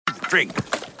Drink.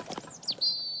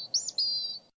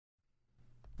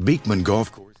 Beekman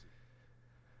Golf Course.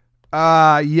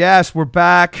 Yes, we're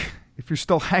back. If you're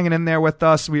still hanging in there with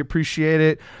us, we appreciate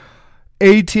it.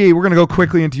 AT, we're going to go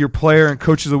quickly into your player and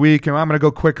coach of the week, and I'm going to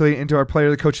go quickly into our player,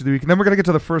 the coach of the week, and then we're going to get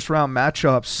to the first round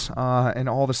matchups and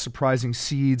all the surprising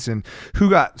seeds and who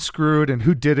got screwed and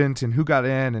who didn't and who got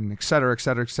in and et cetera, et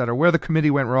cetera, et cetera, where the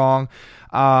committee went wrong.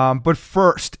 But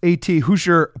first, AT, who's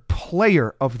your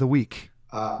player of the week?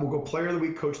 We'll go player of the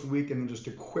week, coach of the week, and then just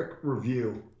a quick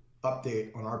review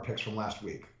update on our picks from last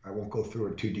week. I won't go through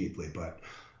it too deeply, but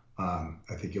I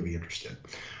think you'll be interested.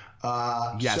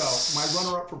 Yes. So my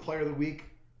runner-up for player of the week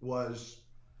was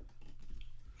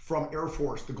from Air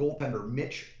Force, the goaltender,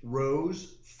 Mitch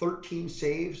Rose, 13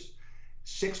 saves,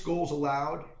 6 goals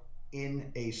allowed in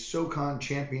a SoCon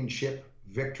championship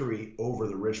victory over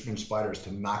the Richmond Spiders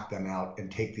to knock them out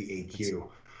and take the AQ.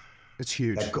 It's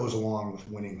huge. That goes along with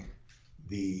winning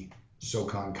the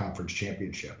SoCon Conference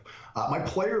Championship. My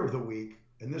player of the week,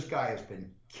 and this guy has been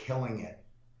killing it,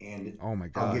 and oh my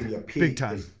God, I'll give you a peek, big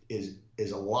time.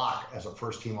 Is a lock as a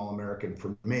first-team All-American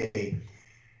for me. And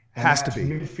has to be.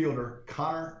 Midfielder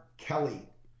Connor Kelly,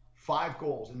 5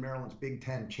 goals in Maryland's Big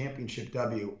Ten Championship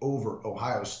W over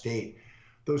Ohio State.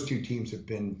 Those two teams have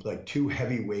been like two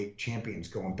heavyweight champions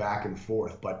going back and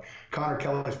forth. But Connor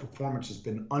Kelly's performance has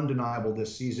been undeniable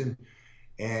this season,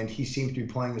 and he seems to be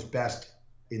playing his best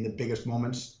in the biggest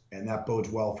moments, and that bodes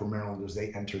well for Maryland as they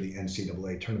enter the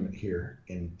NCAA tournament here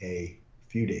in a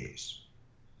few days.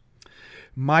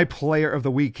 My player of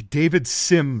the week, David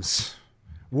Sims.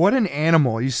 What an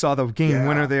animal. You saw the game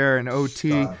winner there in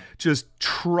OT. Just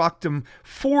trucked him.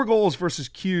 4 goals versus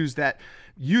Q's that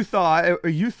you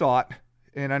thought,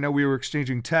 and I know we were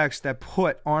exchanging texts, that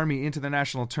put Army into the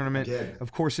national tournament.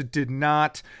 Of course, it did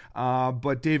not.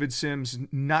 But David Sims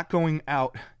not going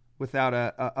out without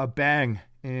a bang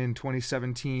in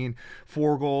 2017.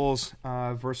 4 goals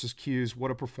versus Q's.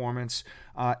 What a performance.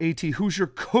 AT, who's your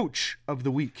coach of the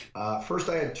week? First,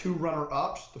 I had 2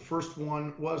 runner-ups. The first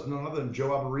one was none other than Joe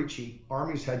Alberici,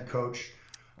 Army's head coach.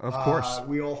 Of course.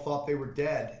 We all thought they were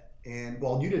dead. And,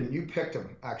 well, you didn't. You picked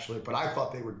them, actually. But I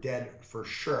thought they were dead for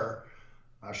sure.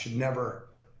 I should never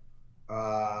think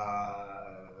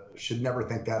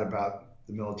that about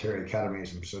the military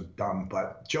academies. I'm so dumb.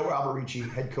 But Joe Alberici,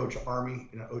 head coach of Army,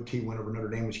 in an OT win over Notre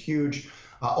Dame was huge.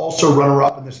 Also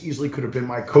runner-up, and this easily could have been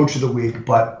my coach of the week,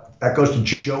 but that goes to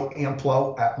Joe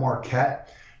Amplo at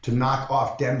Marquette to knock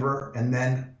off Denver, and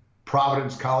then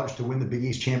Providence College to win the Big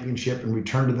East championship and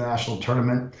return to the national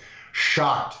tournament.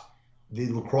 Shocked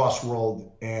the lacrosse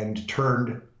world and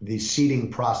turned the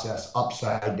seeding process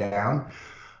upside down.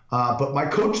 But my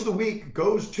coach of the week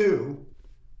goes to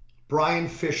Brian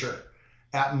Fisher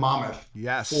at Monmouth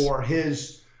for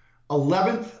his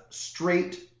 11th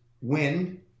straight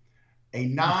win, a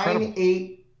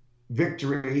 9-8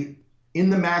 victory in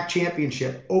the MAC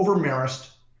championship over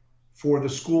Marist for the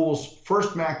school's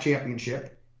first MAC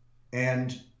championship,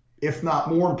 and if not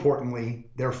more importantly,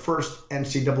 their first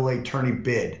NCAA tourney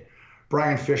bid.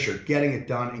 Brian Fisher getting it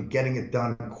done and getting it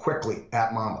done quickly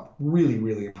at Monmouth. Really,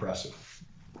 really impressive.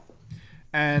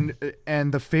 And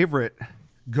the favorite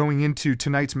going into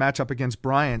tonight's matchup against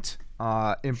Bryant,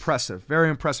 impressive. Very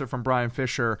impressive from Brian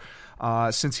Fisher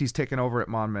since he's taken over at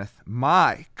Monmouth.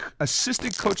 My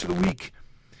assistant coach of the week,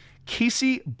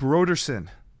 Casey Broderson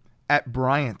at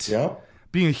Bryant. Yeah.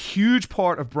 Being a huge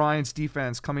part of Bryant's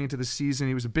defense coming into the season.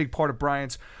 He was a big part of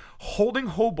Bryant's holding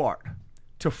Hobart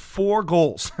to 4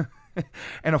 goals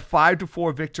and a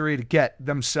 5-4 victory to get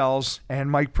themselves and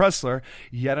Mike Pressler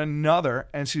yet another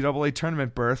NCAA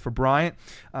tournament berth for Bryant,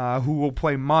 who will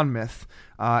play Monmouth.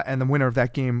 And the winner of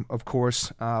that game, of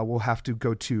course, will have to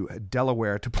go to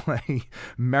Delaware to play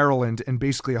Maryland in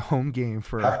basically a home game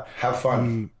for have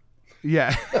fun.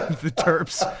 The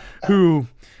Terps, who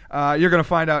you're going to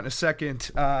find out in a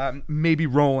second, maybe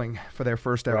rolling for their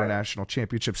first ever national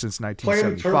championship since 1975.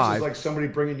 Playing the Terps is like somebody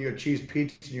bringing you a cheese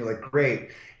pizza and you're like,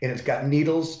 great. And it's got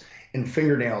needles and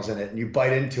fingernails in it, and you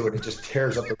bite into it, it just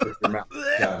tears up the roof of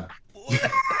your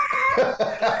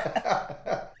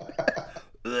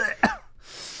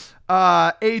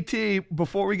mouth. AT,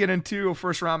 before we get into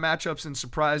first round matchups and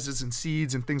surprises and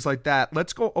seeds and things like that,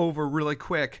 let's go over really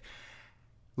quick,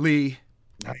 Lee.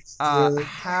 Nice.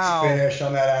 How finish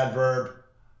on that adverb.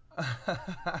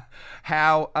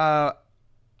 How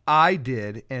I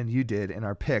did and you did in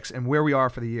our picks and where we are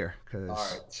for the year. All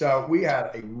right. So we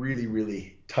had a really,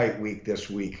 really tight week this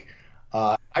week.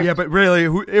 But really,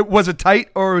 it was it tight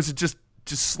or was it just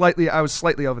slightly? I was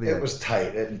slightly over the edge. It was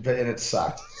tight, and it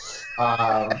sucked.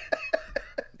 I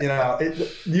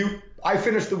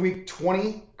finished the week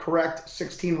 20 correct,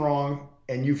 16 wrong.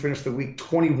 and you finished the week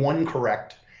 21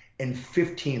 correct and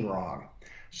 15 wrong.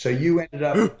 So you ended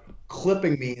up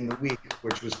clipping me in the week,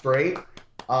 which was great.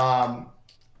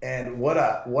 And what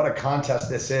a contest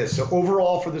this is. So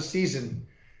overall for the season,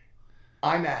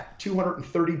 I'm at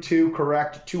 232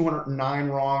 correct, 209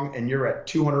 wrong, and you're at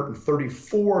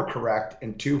 234 correct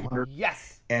and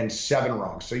 207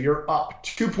 wrong. So you're up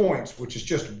 2 points, which is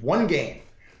just one game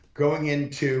going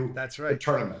into the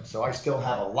tournament. So I still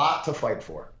have a lot to fight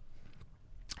for.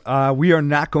 We are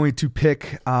not going to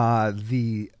pick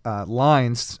the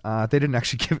lines. They didn't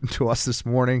actually give them to us this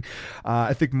morning.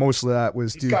 I think most of that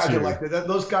was due to...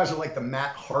 Those guys are like the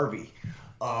Matt Harvey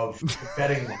of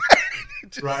betting.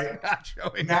 Right?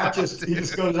 Matt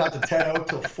just goes out to 10-0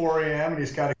 till 4 a.m. and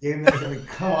he's got a game there. I mean,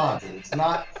 come on, dude. It's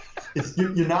not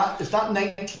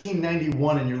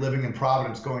 1991 and you're living in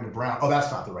Providence going to Brown. Oh,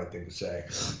 that's not the right thing to say.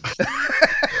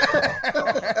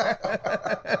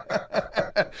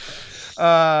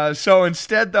 So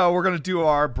instead, though, we're going to do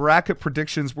our bracket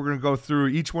predictions. We're going to go through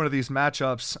each one of these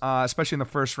matchups, especially in the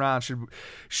first round.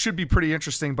 Should be pretty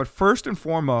interesting. But first and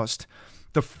foremost,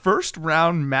 the first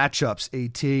round matchups,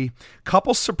 AT,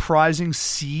 couple surprising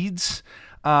seeds.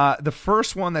 The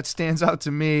first one that stands out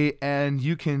to me, and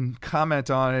you can comment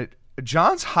on it,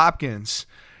 Johns Hopkins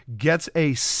gets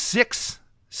a 6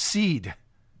 seed.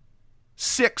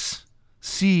 6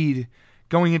 seed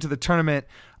going into the tournament.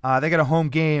 They got a home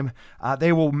game.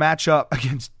 They will match up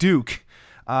against Duke.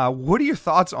 What are your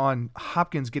thoughts on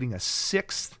Hopkins getting a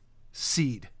 6th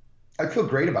seed? I feel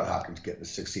great about Hopkins getting a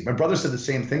 6th seed. My brother said the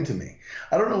same thing to me.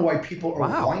 I don't know why people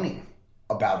are whining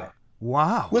about it.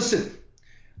 Wow. Listen,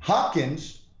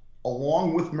 Hopkins,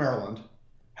 along with Maryland,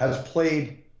 has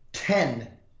played 10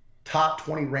 top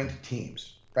 20 ranked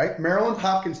teams, right? Maryland,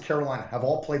 Hopkins, Carolina have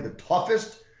all played the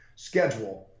toughest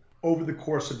schedule over the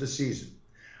course of the season.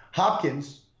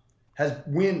 Hopkins has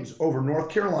wins over North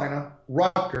Carolina,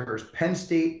 Rutgers, Penn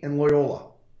State, and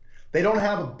Loyola. They don't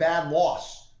have a bad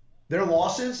loss. Their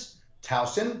losses,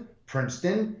 Towson,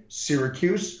 Princeton,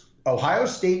 Syracuse, Ohio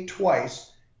State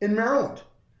twice, and Maryland.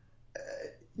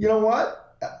 You know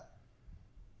what?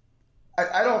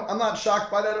 I'm not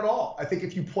shocked by that at all. I think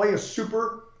if you play a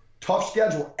super tough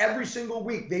schedule, every single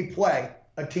week they play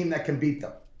a team that can beat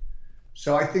them.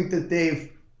 So I think that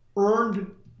they've earned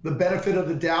the benefit of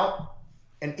the doubt.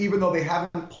 And even though they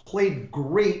haven't played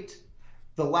great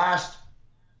the last,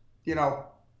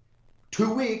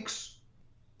 2 weeks,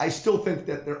 I still think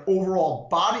that their overall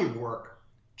body of work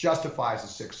justifies a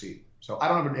 6 seed. So I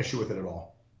don't have an issue with it at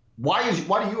all. Why do you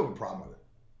have a problem with it?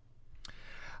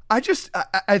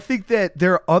 I think that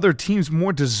there are other teams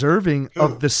more deserving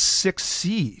of the 6th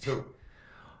seed. Who?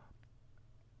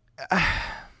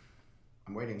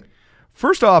 I'm waiting.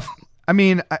 First off, I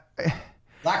mean, I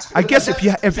guess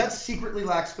if that's secretly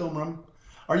Lax Film Room.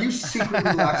 Are you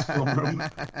secretly Lax Film Room?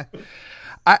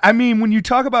 I mean, when you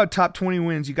talk about top 20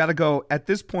 wins, you got to go at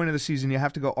this point of the season. You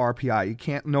have to go RPI. You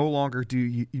can't no longer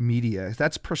do media.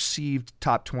 That's perceived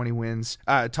top 20 wins,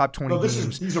 top 20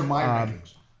 games. These are my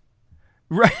rankings,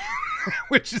 right?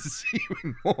 Which is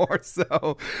even more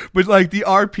so. But like the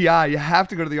RPI, you have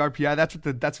to go to the RPI. That's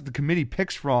what the committee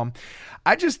picks from.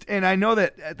 I know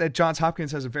that Johns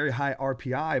Hopkins has a very high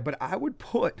RPI, but I would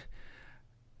put,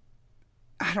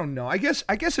 I don't know. I guess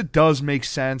it does make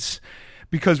sense.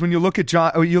 Because when you look at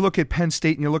Penn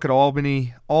State and you look at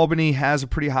Albany has a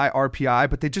pretty high RPI,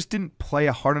 but they just didn't play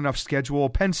a hard enough schedule.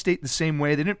 Penn State the same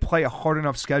way. They didn't play a hard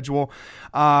enough schedule.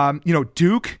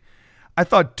 Duke, I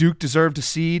thought Duke deserved a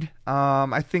seed.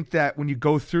 I think that when you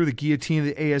go through the guillotine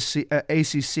of the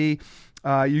ACC,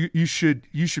 you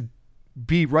should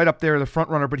be right up there, the front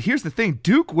runner. But here's the thing: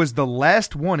 Duke was the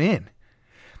last one in.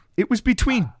 It was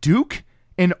between Duke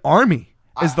and Army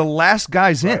as the last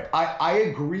guys in. I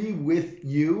agree with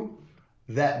you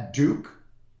that Duke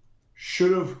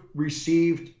should have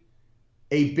received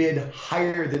a bid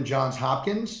higher than Johns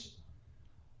Hopkins,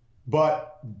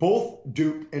 but both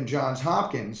Duke and Johns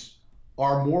Hopkins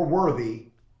are more worthy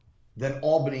than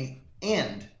Albany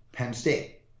and Penn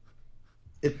State.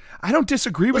 I don't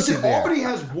disagree with you there. Albany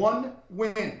has one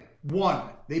win. One.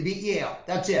 They beat Yale.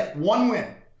 That's it. One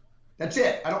win. That's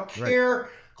it. I don't care.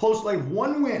 Close, like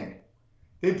one win.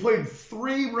 They played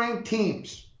 3 ranked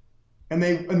teams, and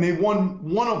they won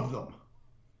one of them.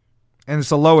 And it's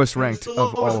the lowest ranked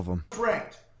of all of them.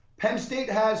 Ranked. Penn State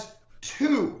has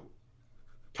 2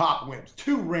 top wins,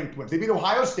 2 ranked wins. They beat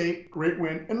Ohio State, great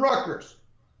win, and Rutgers.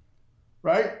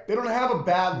 Right? They don't have a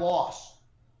bad loss.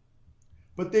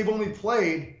 But they've only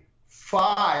played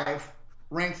 5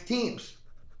 ranked teams.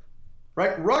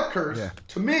 Right? Rutgers,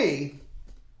 to me,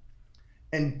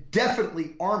 and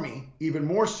definitely Army, even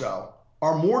more so,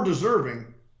 are more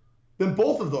deserving than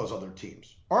both of those other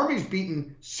teams. Army's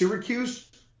beaten Syracuse,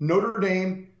 Notre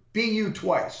Dame, BU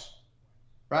twice,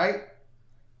 right?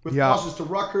 With losses to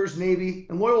Rutgers, Navy,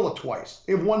 and Loyola twice.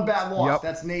 They have one bad loss.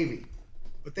 That's Navy.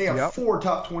 But they have 4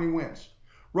 top 20 wins.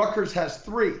 Rutgers has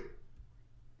 3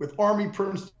 with Army,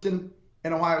 Princeton,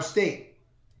 and Ohio State.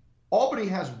 Albany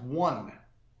has 1.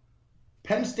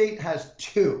 Penn State has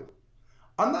 2.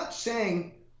 I'm not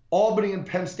saying Albany and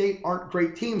Penn State aren't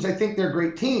great teams. I think they're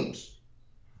great teams.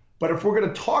 But if we're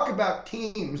going to talk about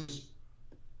teams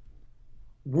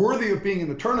worthy of being in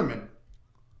the tournament,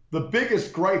 the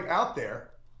biggest gripe out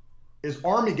there is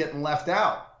Army getting left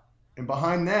out. And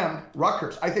behind them,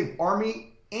 Rutgers. I think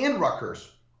Army and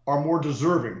Rutgers are more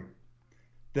deserving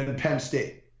than Penn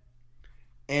State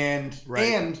and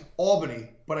Albany.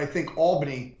 But I think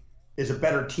Albany is a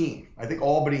better team. I think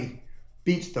Albany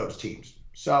beats those teams.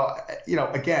 So,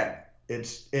 again,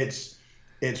 it's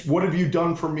what have you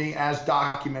done for me as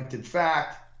documented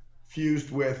fact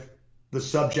fused with the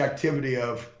subjectivity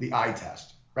of the eye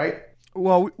test, right?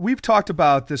 Well, we've talked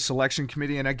about the selection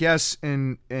committee, and I guess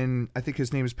in I think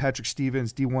his name is Patrick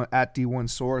Stevens, D1 at D1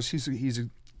 Source.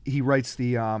 He writes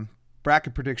the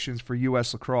bracket predictions for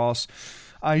U.S. lacrosse.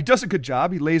 He does a good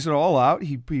job. He lays it all out.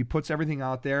 He puts everything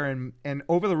out there, and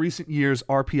over the recent years,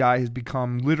 RPI has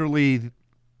become literally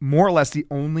more or less the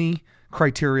only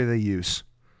criteria they use.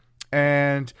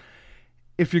 And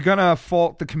if you're going to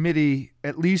fault the committee,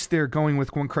 at least they're going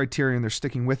with one criteria and they're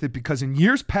sticking with it, because in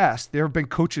years past, there have been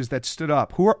coaches that stood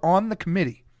up who are on the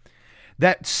committee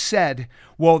that said,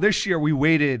 well, this year we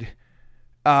weighted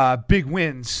big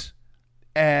wins,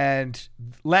 and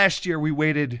last year we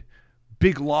weighted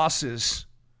big losses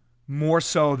more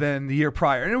so than the year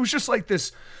prior. And it was just like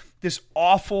this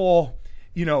awful,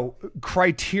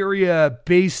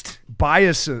 criteria-based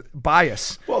bias in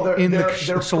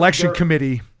the selection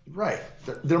committee. Right.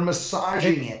 They're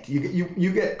massaging it.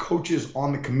 You get coaches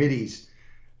on the committees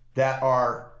that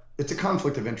it's a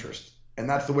conflict of interest. And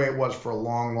that's the way it was for a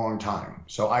long, long time.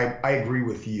 So I agree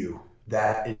with you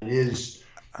that it is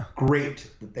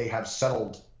great that they have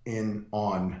settled in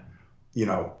on,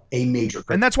 a major.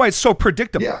 And that's why it's so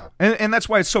predictable. Yeah. And that's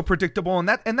why it's so predictable. And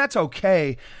that's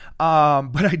okay. But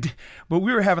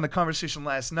we were having the conversation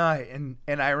last night, and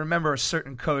I remember a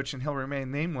certain coach, and he'll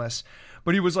remain nameless,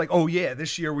 but he was like, oh yeah,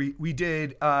 this year we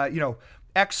did,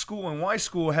 X school and Y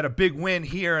school had a big win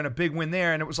here and a big win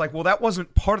there. And it was like, well, that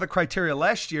wasn't part of the criteria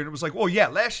last year. And it was like, well, yeah,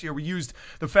 last year we used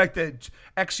the fact that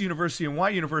X university and Y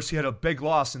university had a big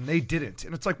loss and they didn't.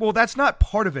 And it's like, well, that's not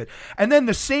part of it. And then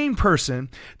the same person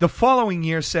the following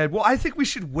year said, well, I think we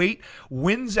should weight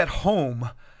wins at home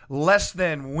less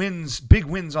than big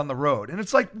wins on the road. And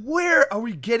it's like, where are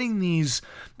we getting these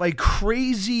like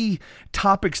crazy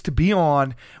topics to be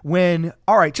on when,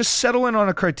 all right, just settle in on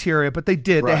a criteria, but they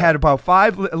did. Right. They had about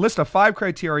a list of 5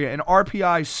 criteria, and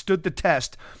RPI stood the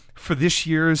test for this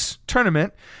year's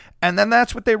tournament. And then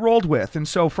that's what they rolled with. And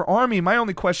so for Army, my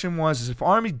only question is if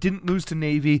Army didn't lose to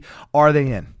Navy, are they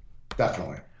in?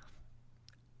 Definitely.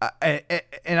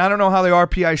 And I don't know how the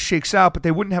RPI shakes out, but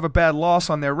they wouldn't have a bad loss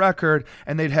on their record,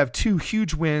 and they'd have 2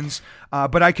 huge wins.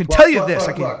 But I can tell you this.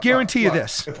 I can guarantee you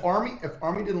this. If Army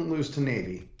didn't lose to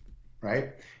Navy, right,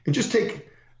 and just take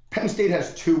Penn State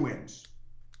has 2 wins,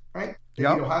 right? They beat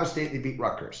Ohio State, they beat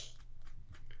Rutgers.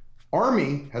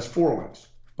 Army has 4 wins.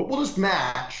 But we'll just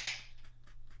match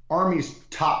Army's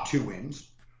top 2 wins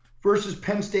versus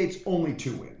Penn State's only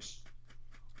 2 wins.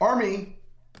 Army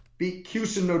beat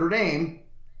Cuse and Notre Dame,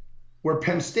 where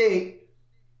Penn State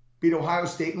beat Ohio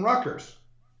State and Rutgers.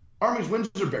 Army's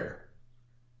wins are bigger,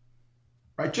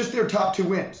 right? Just their top 2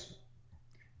 wins.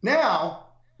 Now,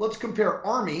 let's compare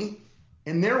Army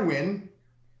and their win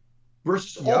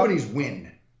versus Albany's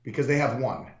win, because they have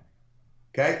 1.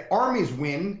 Okay? Army's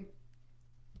win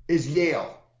is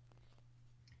Yale.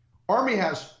 Army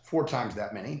has 4 times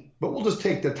that many, but we'll just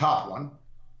take the top one,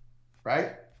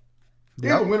 right? They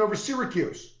have a win over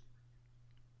Syracuse.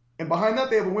 And behind that,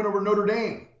 they have a win over Notre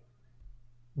Dame.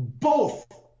 Both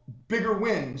bigger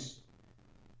wins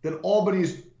than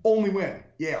Albany's only win,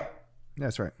 Yale.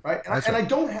 That's right. Right? And I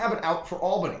don't have it out for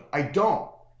Albany. I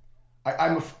don't.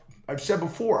 I've said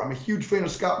before, I'm a huge fan of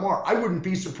Scott Marr. I wouldn't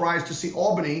be surprised to see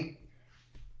Albany,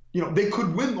 they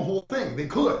could win the whole thing. They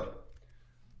could.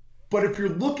 But if you're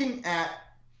looking at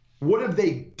what have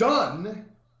they done,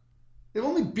 they've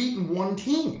only beaten 1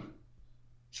 team.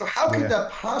 So how could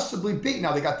that possibly be?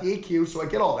 Now, they got the AQ, so I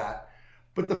get all that.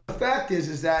 But the fact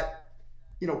is that,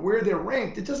 where they're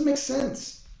ranked, it doesn't make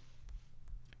sense.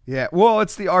 Yeah, well,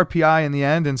 it's the RPI in the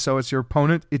end, and so it's your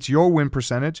opponent. It's your win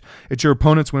percentage. It's your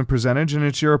opponent's win percentage, and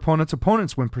it's your opponent's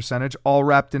win percentage, all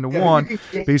wrapped into one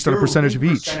based on a percentage of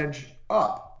each.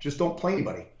 Up. Just don't play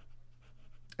anybody.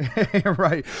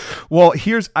 Right. Well,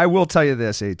 I will tell you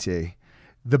this, AT.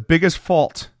 The biggest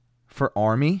fault for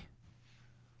Army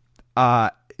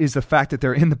is the fact that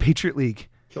they're in the Patriot League.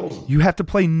 Kills them. You have to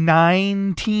play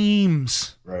 9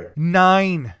 teams. Right.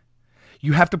 9.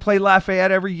 You have to play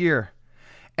Lafayette every year.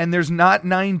 And there's not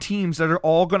 9 teams that are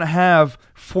all going to have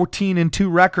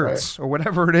 14-2 records or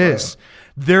whatever it is.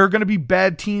 Right. There are going to be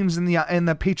bad teams in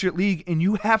the Patriot League, and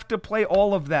you have to play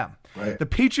all of them. Right. The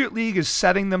Patriot League is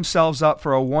setting themselves up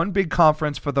for a one big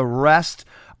conference for the rest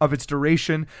of its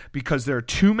duration because there are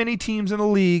too many teams in the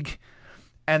league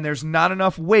and there's not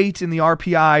enough weight in the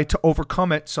RPI to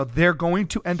overcome it. So they're going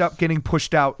to end up getting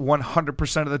pushed out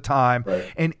 100% of the time. Right.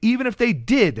 And even if they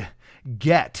did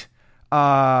get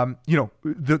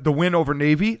the win over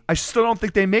Navy, I still don't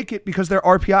think they make it because their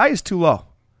RPI is too low.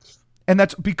 And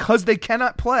that's because they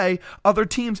cannot play other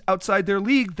teams outside their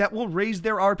league that will raise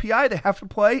their RPI. They have to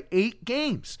play 8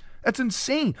 games. That's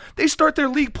insane. They start their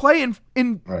league play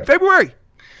in February.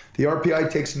 The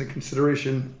RPI takes into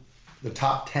consideration the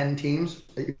top 10 teams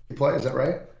that you play. Is that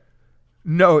right?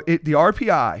 No, the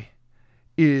RPI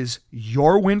is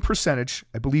your win percentage.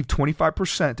 I believe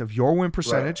 25% of your win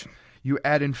percentage. Right. You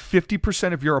add in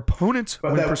 50% of your opponent's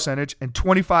win percentage and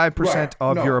 25%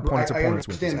 of your opponent's win percentage. I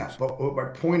understand that, but what my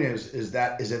point is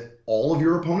it all of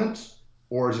your opponents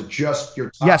or is it just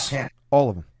your top 10? Yes, all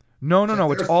of them.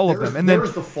 No, it's all of them. And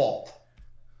there's the fault.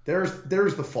 There's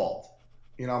the fault.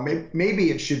 Maybe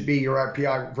it should be your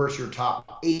RPI versus your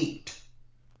top 8.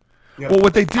 Well,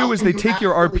 what they do is they take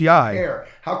your RPI.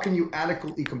 How can you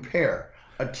adequately compare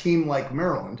a team like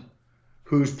Maryland,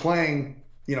 who's playing,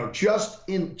 just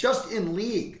in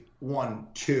league 1,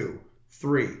 2,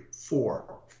 3,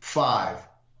 4, 5,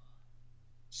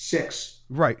 6.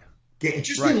 Right.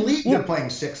 Just in league, they're playing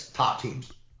 6 top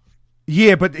teams.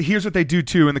 Yeah, but here's what they do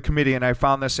too in the committee, and I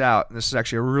found this out. And this is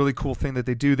actually a really cool thing that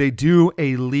they do. They do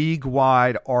a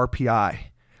league-wide RPI.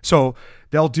 So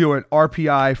they'll do an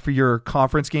RPI for your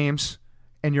conference games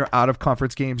and your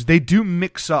out-of-conference games. They do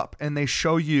mix up, and they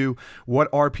show you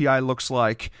what RPI looks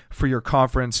like for your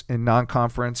conference and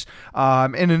non-conference.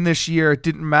 And in this year, it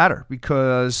didn't matter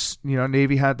because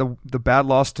Navy had the bad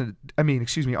loss to.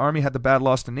 Army had the bad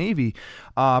loss to Navy.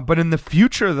 But in the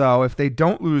future, though, if they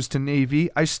don't lose to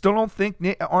Navy, I still don't think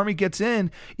Army gets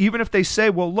in. Even if they say,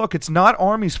 "Well, look, it's not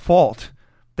Army's fault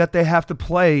that they have to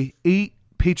play 8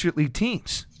 Patriot League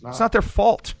teams. It's not their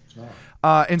fault."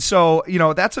 And so,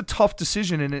 that's a tough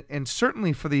decision, and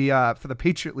certainly for the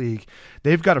Patriot League,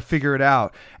 they've got to figure it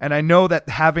out. And I know that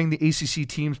having the ACC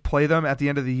teams play them at the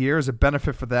end of the year is a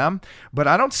benefit for them, but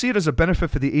I don't see it as a benefit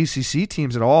for the ACC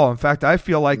teams at all. In fact, I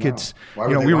feel like it's,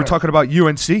 we were talking about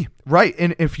UNC, right?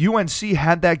 And if UNC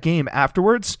had that game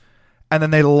afterwards, and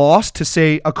then they lost to,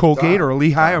 say, a Colgate or a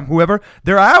Lehigh or whoever,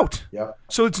 they're out. Yep.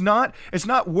 So it's not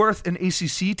worth an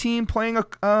ACC team playing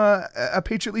a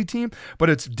Patriot League team, but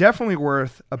it's definitely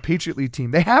worth a Patriot League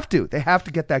team. They have to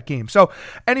get that game. So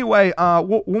anyway,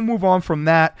 we'll move on from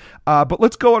that. But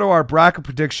let's go to our bracket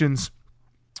predictions.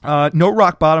 No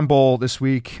Rock Bottom Bowl this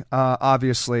week,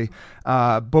 obviously,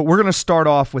 but we're going to start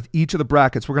off with each of the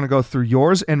brackets. We're going to go through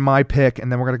yours and my pick,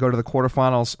 and then we're going to go to the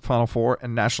quarterfinals, Final Four,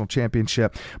 and National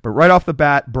Championship. But right off the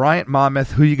bat, Bryant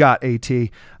Monmouth, who you got, AT? I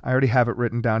already have it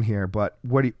written down here, but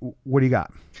what do you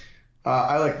got?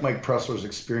 I like Mike Pressler's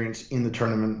experience in the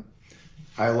tournament.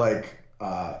 I like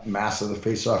Massa, the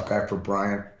face-off guy for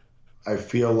Bryant. I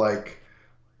feel like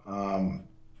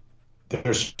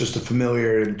there's just a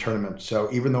familiarity in the tournament. So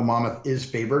even though Monmouth is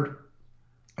favored,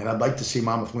 and I'd like to see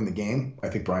Monmouth win the game, I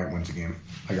think Bryant wins the game.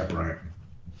 I got Bryant.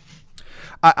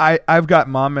 I've got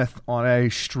Monmouth on a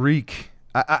streak.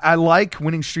 I like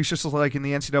winning streaks, just like in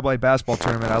the NCAA basketball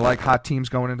tournament. I like hot teams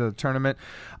going into the tournament.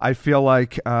 I feel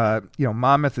like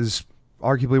Monmouth is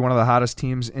arguably one of the hottest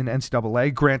teams in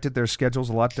NCAA. Granted, their schedule's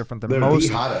a lot different than most.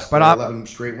 They're the hottest. But 11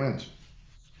 straight wins.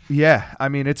 Yeah, I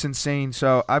mean, it's insane.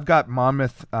 So I've got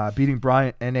Monmouth beating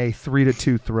Bryant in a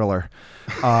 3-2 thriller.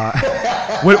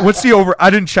 What's the over? I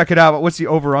didn't check it out, but what's the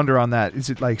over-under on that? Is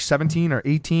it like 17 or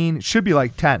 18? It should be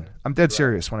like 10. I'm dead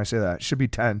serious when I say that. It should be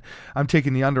 10. I'm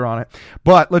taking the under on it.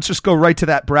 But let's just go right to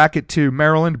that bracket to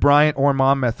Maryland, Bryant, or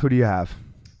Monmouth. Who do you have?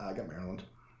 I got Maryland.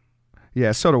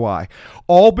 Yeah, so do I.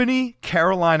 Albany,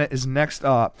 Carolina is next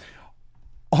up.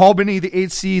 Albany, the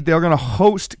 8th seed, they're going to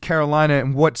host Carolina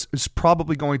in what is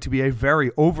probably going to be a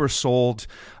very oversold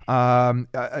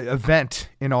event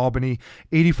in Albany.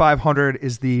 8,500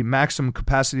 is the maximum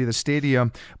capacity of the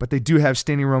stadium, but they do have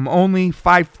standing room only.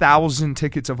 5,000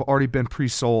 tickets have already been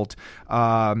pre-sold.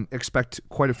 Expect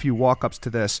quite a few walk-ups to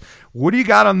this. What do you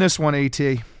got on this one, AT?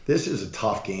 This is a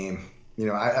tough game.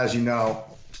 As you know,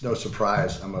 it's no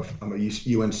surprise. I'm a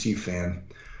UNC fan.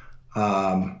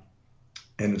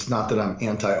 And it's not that I'm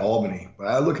anti-Albany, but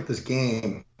I look at this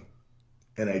game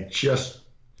and I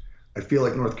feel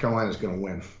like North Carolina is going to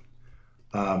win.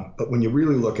 But when you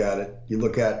really look at it, you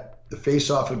look at the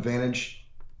face-off advantage,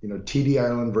 TD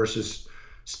Ierlan versus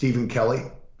Stephen Kelly.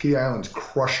 TD Ierlan's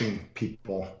crushing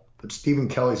people, but Stephen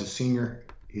Kelly's a senior.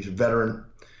 He's a veteran.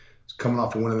 He's coming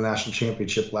off of winning the national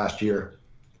championship last year.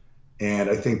 And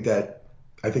I think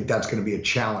that's going to be a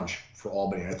challenge for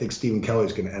Albany. I think Stephen Kelly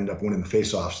is going to end up winning the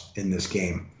faceoffs in this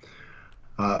game.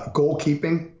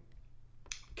 Goalkeeping,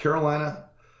 Carolina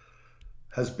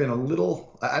has been a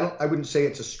little. I wouldn't say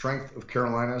it's a strength of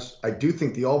Carolina's. I do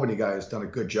think the Albany guy has done a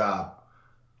good job.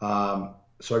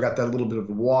 So I got that little bit of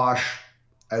a wash.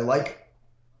 I like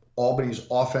Albany's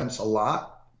offense a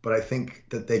lot, but I think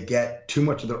that they get too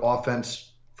much of their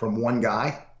offense from one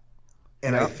guy,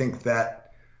 and I think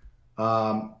that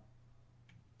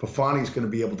Buffoni's going to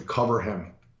be able to cover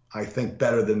him, I think,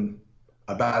 better than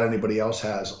about anybody else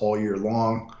has all year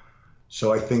long.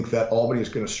 So I think that Albany is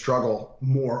going to struggle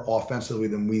more offensively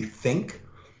than we think.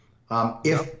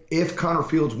 If Connor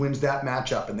Fields wins that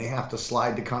matchup and they have to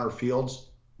slide to Connor Fields,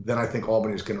 then I think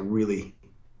Albany is going to really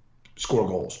score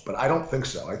goals. But I don't think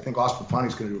so. I think Oscar Buffoni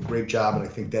is going to do a great job, and I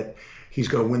think that he's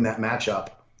going to win that matchup.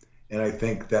 And I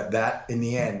think that in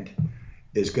the end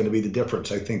is going to be the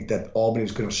difference. I think that Albany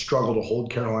is going to struggle to hold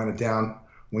Carolina down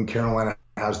when Carolina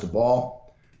has the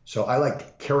ball. So I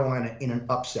like Carolina in an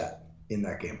upset in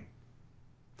that game.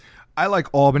 I like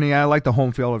Albany. I like the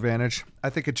home field advantage. I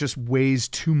think it just weighs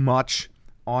too much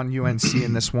on UNC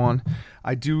in this one.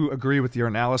 I do agree with your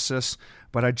analysis,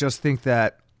 but I just think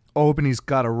that Albany's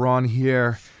got to run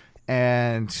here,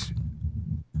 and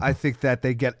I think that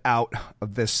they get out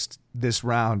of this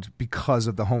round because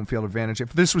of the home field advantage.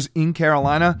 If this was in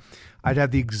Carolina, I'd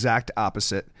have the exact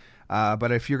opposite.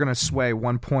 But if you're going to sway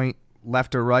 1 point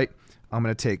left or right, I'm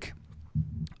going to take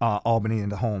Albany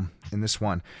into home in this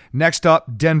one. Next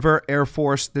up, Denver Air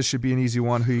Force. This should be an easy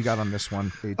one. Who you got on this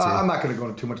one, AT? I'm not going to go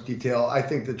into too much detail. I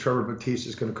think that Trevor Baptiste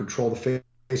is going to control the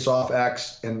face-off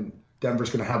acts, and Denver's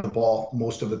going to have the ball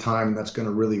most of the time, and that's going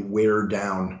to really wear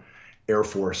down Air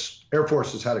Force. Air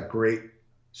Force has had a great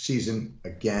season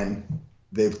again.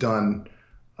 They've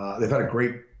had a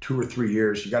great 2 or 3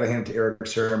 years. You got to hand it to Eric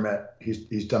Saramet.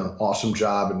 He's done an awesome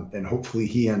job, and hopefully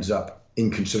he ends up in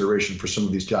consideration for some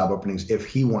of these job openings if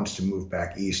he wants to move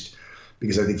back east,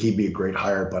 because I think he'd be a great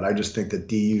hire. But I just think that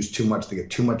DU's too much. They get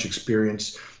too much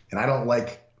experience, and I don't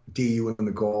like DU in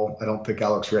the goal. I don't think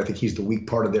Alex Ray. I think he's the weak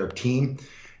part of their team,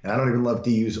 and I don't even love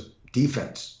DU's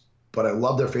defense. But I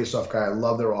love their faceoff guy. I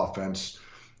love their offense.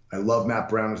 I love Matt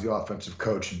Brown as the offensive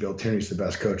coach, and Bill Tierney's the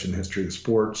best coach in the history of the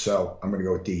sport. So I'm going to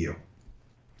go with DU.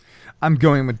 I'm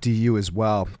going with DU as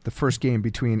well. The first game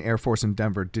between Air Force and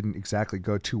Denver didn't exactly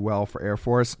go too well for Air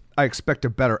Force. I expect a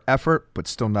better effort, but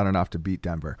still not enough to beat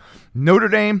Denver. Notre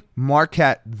Dame,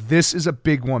 Marquette. This is a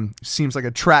big one. Seems like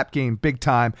a trap game, big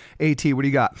time. AT, what do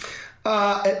you got?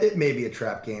 It may be a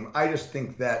trap game. I just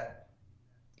think that,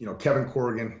 Kevin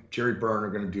Corrigan, Jerry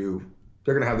Byrne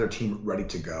they're going to have their team ready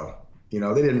to go. They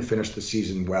didn't finish the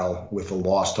season well with a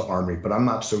loss to Army, but I'm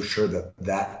not so sure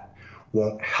that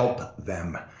won't help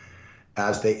them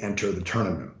as they enter the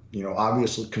tournament.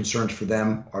 Obviously concerns for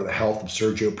them are the health of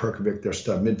Sergio Perkovic, their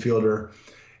stud midfielder,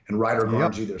 and Ryder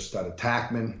Garnsey, their stud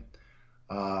attackman.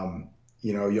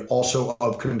 You also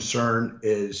of concern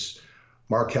is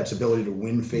Marquette's ability to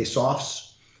win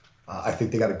faceoffs. I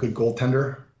think they got a good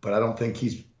goaltender, but I don't think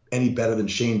he's any better than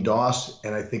Shane Doss.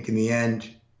 And I think in the end,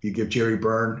 you give Jerry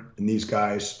Byrne and these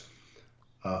guys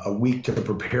a week to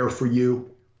prepare for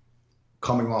you,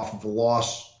 coming off of a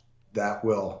loss that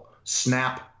will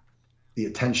snap the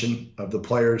attention of the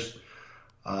players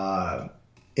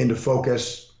into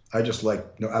focus. I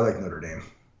like Notre Dame.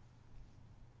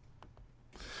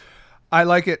 I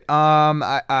like it.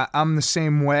 I'm the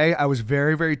same way. I was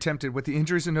very, very tempted with the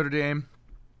injuries in Notre Dame.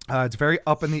 It's very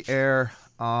up in the air,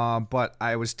 but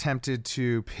I was tempted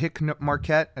to pick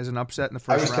Marquette as an upset in the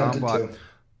first round. But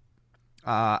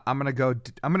I'm gonna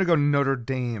go Notre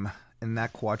Dame in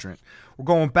that quadrant. We're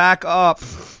going back up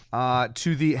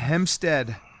to the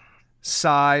Hempstead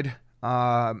side,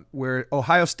 where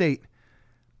Ohio State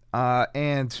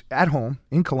and at home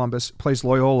in Columbus plays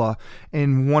Loyola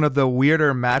in one of the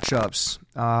weirder matchups.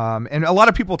 And a lot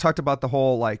of people talked about the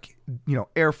whole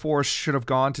Air Force should have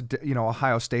gone to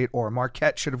Ohio State, or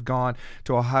Marquette should have gone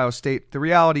to Ohio State. The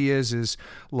reality is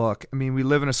look, I mean, we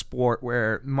live in a sport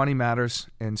where money matters,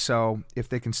 and so if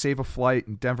they can save a flight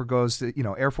and Denver goes to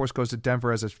Air Force goes to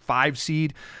Denver as a 5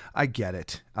 seed, I get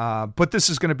it. But this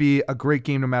is going to be a great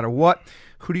game no matter what.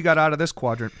 Who do you got out of this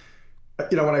quadrant?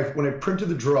 When I printed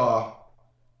the draw,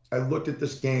 I looked at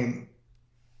this game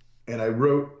and I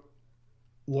wrote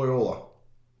Loyola.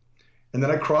 And then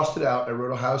I crossed it out. I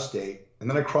wrote Ohio State. And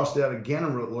then I crossed it out again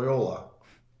and wrote Loyola.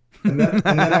 And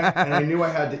I knew I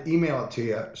had to email it to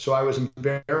you. So I was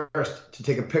embarrassed to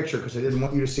take a picture because I didn't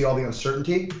want you to see all the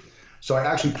uncertainty. So I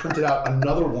actually printed out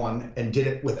another one and did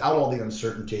it without all the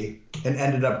uncertainty and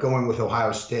ended up going with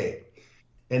Ohio State.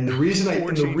 And the reason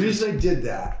I did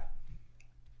that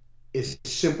is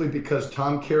simply because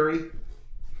Tom Carey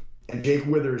and Jake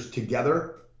Withers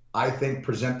together, I think,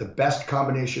 present the best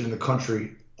combination in the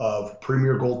country of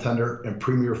premier goaltender and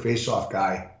premier faceoff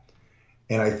guy.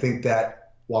 And I think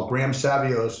that while Graham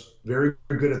Savio's very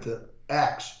good at the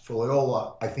X for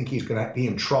Loyola, I think he's going to be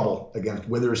in trouble against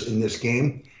Withers in this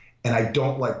game. And I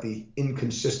don't like the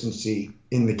inconsistency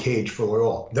in the cage for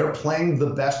Loyola. They're playing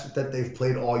the best that they've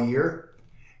played all year.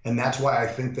 And that's why I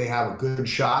think they have a good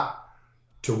shot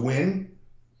to win.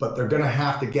 But they're going to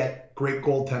have to get great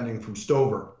goaltending from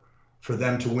Stover for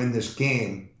them to win this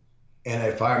game. And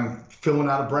if I'm filling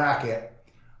out a bracket,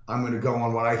 I'm going to go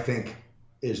on what I think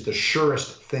is the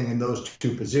surest thing in those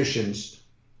two positions,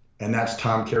 and that's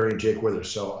Tom Carey and Jake Withers.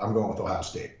 So I'm going with Ohio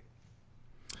State.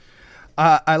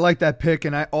 I like that pick,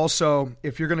 and I also,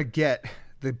 if you're going to get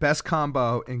the best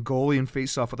combo in goalie and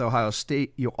faceoff with Ohio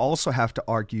State, you also have to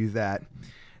argue that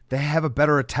they have a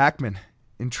better attackman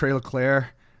in Trey LeClaire.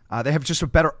 They have just a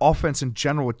better offense in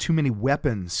general with too many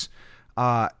weapons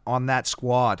on that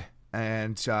squad.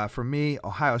 And for me,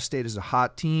 Ohio State is a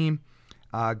hot team.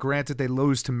 Granted, they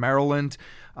lose to Maryland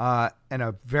in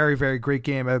a very, very great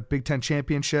game, a Big Ten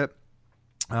championship.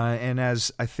 And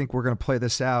as I think we're going to play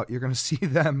this out, you're going to see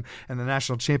them in the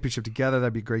national championship together.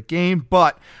 That'd be a great game.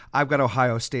 But I've got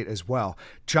Ohio State as well.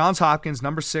 Johns Hopkins,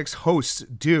 number 6, hosts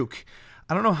Duke.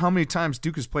 I don't know how many times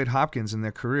Duke has played Hopkins in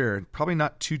their career. Probably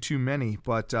not too many.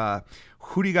 But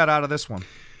who do you got out of this one?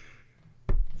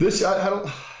 I don't.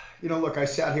 Look, I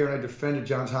sat here and I defended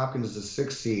Johns Hopkins as a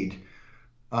 6th seed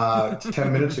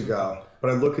 10 minutes ago. But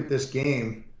I look at this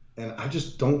game, and I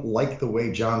just don't like the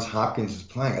way Johns Hopkins is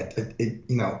playing.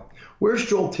 Where's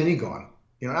Joel Tinney gone?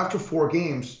 After 4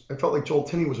 games, I felt like Joel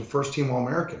Tinney was a first-team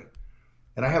All-American.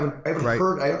 And I haven't right.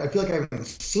 heard – I feel like I haven't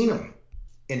seen him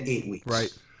in 8 weeks.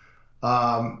 Right.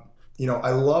 I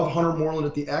love Hunter Moreland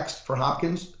at the X for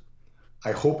Hopkins.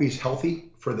 I hope he's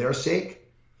healthy for their sake.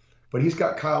 But he's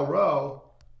got Kyle Rowe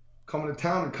coming to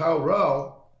town, and Kyle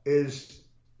Rowe is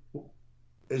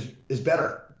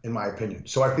better, in my opinion.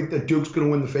 So I think that Duke's going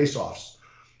to win the faceoffs.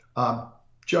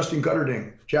 Justin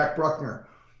Gutterding, Jack Bruckner.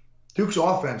 Duke's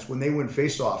offense, when they win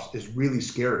faceoffs, is really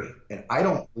scary. And I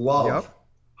don't love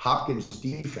Hopkins'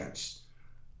 defense.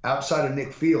 Outside of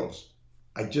Nick Fields,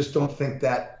 I just don't think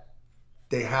that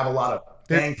they have a lot of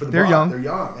bang for the buck. Young. They're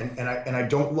young. And I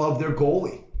don't love their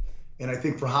goalie. And I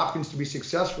think for Hopkins to be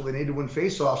successful, they need to win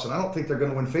faceoffs, and I don't think they're going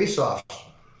to win faceoffs.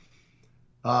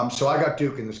 So I got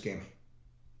Duke in this game.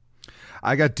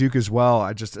 I got Duke as well.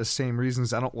 I just the same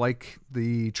reasons. I don't like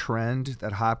the trend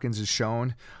that Hopkins has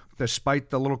shown,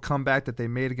 despite the little comeback that they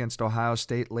made against Ohio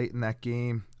State late in that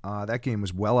game. That game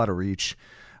was well out of reach,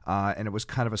 and it was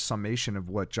kind of a summation of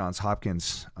what Johns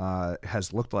Hopkins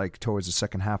has looked like towards the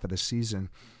second half of the season.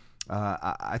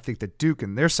 I think that Duke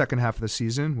in their second half of the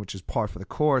season, which is par for the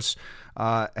course,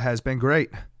 has been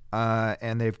great.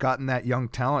 And they've gotten that young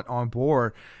talent on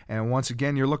board. And once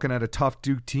again, you're looking at a tough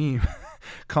Duke team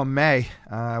come May,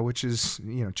 which is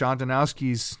John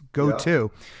Donowski's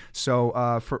go-to. Yeah.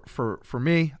 So for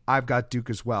me, I've got Duke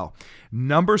as well.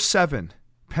 Number 7,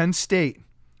 Penn State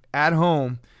at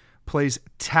home plays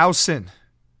Towson.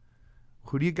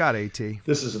 Who do you got, AT?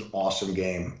 This is an awesome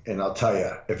game, and I'll tell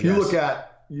you, if you look at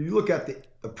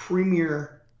the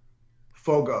premier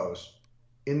Fogos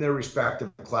in their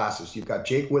respective classes. You've got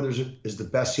Jake Withers is the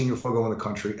best senior Fogo in the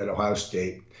country at Ohio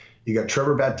State. You got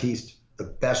Trevor Baptiste, the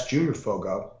best junior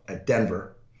Fogo at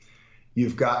Denver.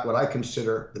 You've got what I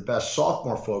consider the best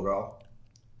sophomore Fogo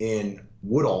in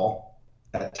Woodall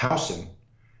at Towson.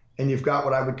 And you've got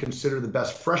what I would consider the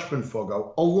best freshman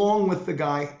Fogo, along with the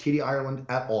guy, T.D. Ireland,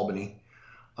 at Albany.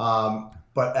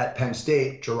 But at Penn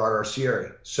State, Gerard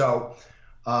Arcieri. So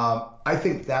I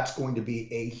think that's going to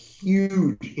be a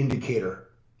huge indicator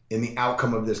in the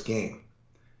outcome of this game.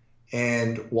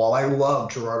 And while I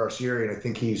love Gerard Arcieri and I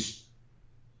think he's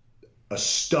a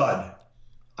stud,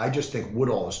 I just think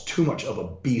Woodall is too much of a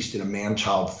beast and a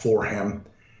man-child for him.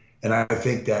 And I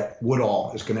think that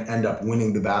Woodall is going to end up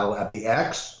winning the battle at the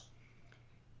X.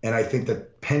 And I think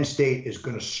that Penn State is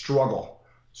going to struggle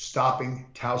stopping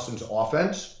Towson's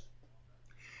offense.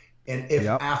 And if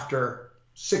after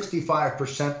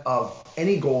 65% of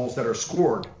any goals that are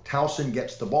scored, Towson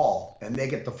gets the ball and they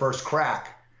get the first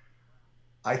crack,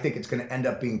 I think it's going to end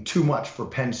up being too much for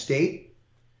Penn State.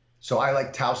 So I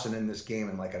like Towson in this game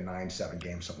in like a 9-7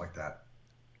 game, something like that.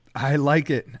 I like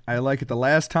it. The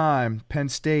last time Penn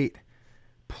State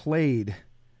played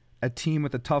a team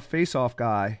with a tough face-off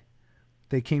guy,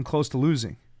 they came close to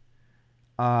losing.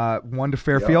 One to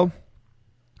Fairfield.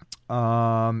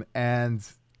 Yep. And,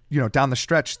 down the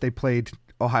stretch, they played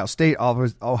Ohio State.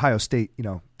 Ohio State,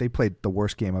 they played the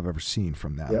worst game I've ever seen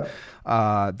from them.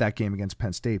 Yep. That game against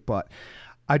Penn State. But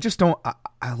I just don't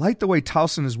 – I like the way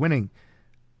Towson is winning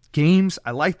games.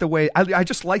 I like the way I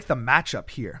just like the matchup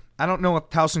here. I don't know if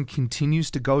Towson continues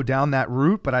to go down that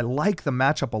route, but I like the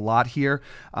matchup a lot here.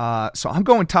 So I'm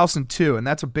going Towson too, and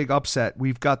that's a big upset.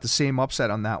 We've got the same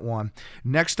upset on that one.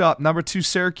 Next up, number 2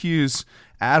 Syracuse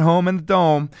at home in the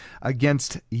Dome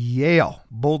against Yale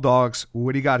Bulldogs.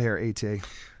 What do you got here, AT?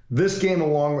 This game,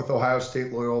 along with Ohio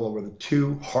State Loyola, were the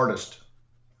two hardest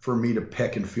for me to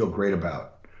pick and feel great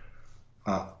about.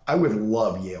 I would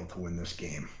love Yale to win this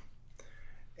game.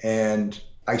 And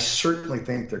I certainly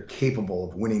think they're capable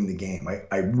of winning the game.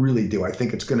 I really do. I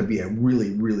think it's going to be a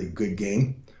really, really good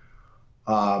game.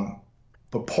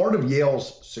 But part of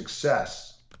Yale's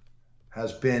success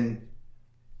has been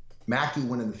Mackey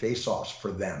winning the faceoffs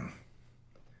for them.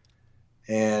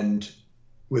 And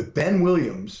with Ben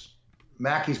Williams,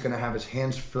 Mackey's going to have his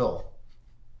hands full.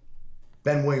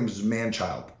 Ben Williams is a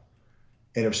man-child.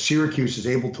 And if Syracuse is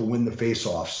able to win the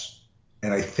faceoffs,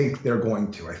 and I think they're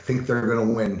going to. I think they're going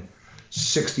to win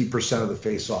 60% of the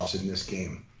faceoffs in this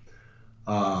game.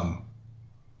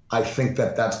 I think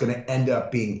that's going to end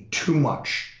up being too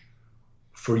much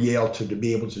for Yale to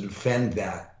be able to defend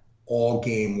that all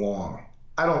game long.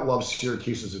 I don't love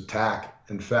Syracuse's attack.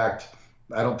 In fact,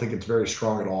 I don't think it's very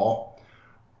strong at all.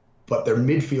 But their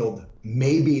midfield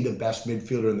may be the best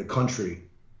midfielder in the country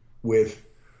with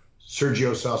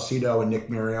Sergio Salcido and Nick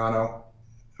Mariano.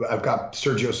 I've got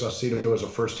Sergio Salcido as a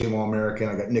first-team All-American.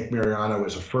 I got Nick Mariano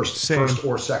as a first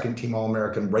or second-team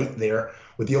All-American right there,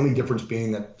 with the only difference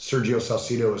being that Sergio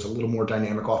Salcido is a little more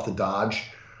dynamic off the dodge.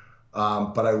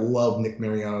 But I love Nick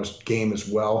Mariano's game as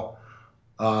well.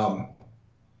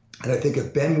 And I think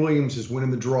if Ben Williams is winning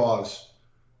the draws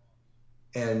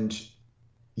and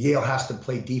Yale has to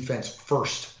play defense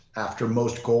first after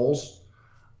most goals,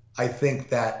 I think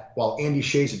that while Andy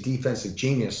Shea's a defensive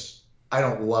genius, I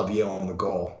don't love Yale on the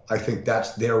goal. I think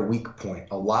that's their weak point.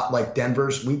 A lot like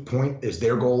Denver's weak point is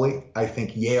their goalie. I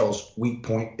think Yale's weak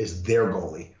point is their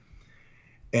goalie.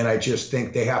 And I just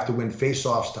think they have to win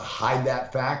faceoffs to hide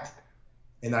that fact.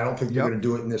 And I don't think they're going to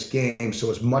do it in this game.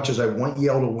 So as much as I want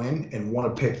Yale to win and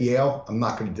want to pick Yale, I'm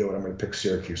not going to do it. I'm going to pick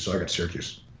Syracuse. So I got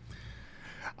Syracuse.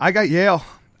 I got Yale.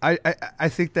 I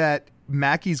think that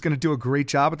Mackey's going to do a great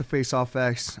job at the faceoff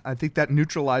X. I think that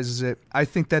neutralizes it. I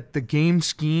think that the game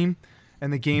scheme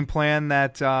and the game plan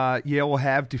that Yale will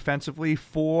have defensively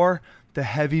for the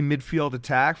heavy midfield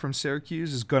attack from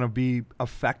Syracuse is going to be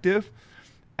effective.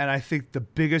 And I think the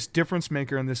biggest difference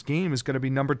maker in this game is going to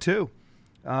be number 2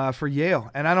 for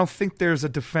Yale. And I don't think there's a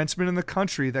defenseman in the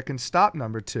country that can stop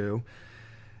number 2.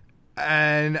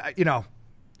 And,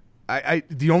 I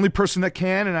the only person that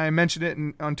can, and I mentioned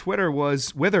it on Twitter,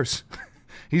 was Withers.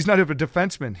 He's not even a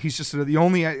defenseman. He's just the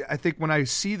only, I think when I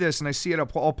see this and I see it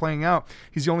all playing out,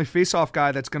 he's the only face-off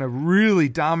guy that's going to really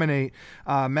dominate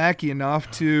Mackey enough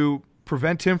to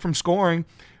prevent him from scoring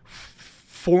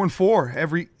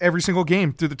 4-4 every single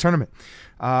game through the tournament.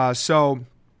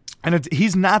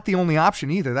 He's not the only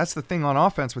option either. That's the thing on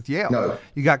offense with Yale. No.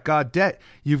 You got Gaudette.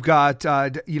 You've got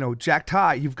Jack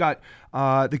Ty. You've got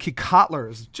the kid Kotler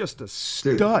is just a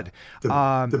stud. Dude,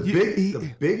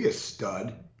 the biggest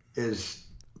stud is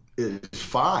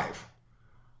 5.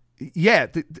 Yeah,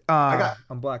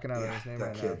 I'm blacking out on his name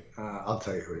right kid. Now. I'll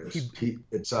tell you who it is.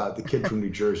 It's the kid from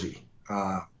New Jersey,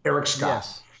 Eric Scott.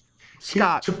 Yes.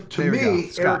 Scott. To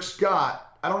me, Eric Scott.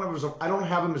 I don't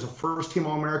have him as a first-team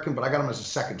All-American, but I got him as a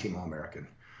second-team All-American.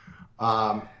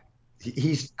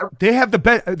 They have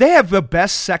the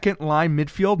best second-line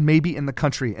midfield maybe in the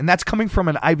country, and that's coming from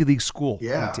an Ivy League school.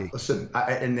 Yeah, listen,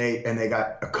 and they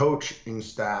got a coaching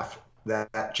staff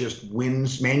that just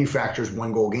manufactures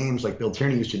one-goal games like Bill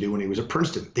Tierney used to do when he was at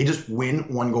Princeton. They just win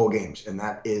one-goal games, and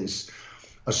that is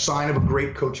a sign of a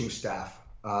great coaching staff.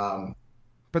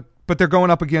 But they're going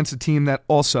up against a team that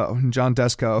also, John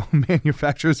Desko,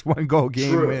 manufactures one-goal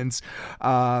game wins.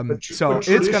 So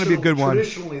it's going to be a good one.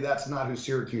 Traditionally, that's not who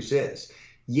Syracuse is.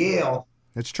 Yale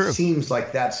That's true. Seems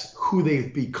like that's who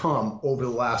they've become over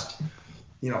the last,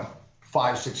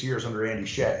 5-6 years under Andy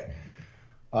Shea.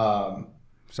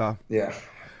 So yeah.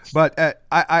 But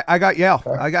I got Yale.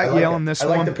 I got Yale in this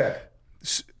one. I like the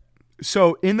pick.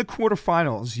 So in the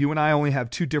quarterfinals, you and I only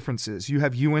have two differences. You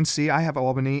have UNC, I have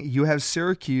Albany. You have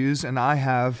Syracuse, and I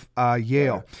have Yale.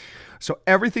 Yeah. So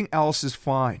everything else is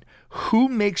fine. Who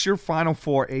makes your Final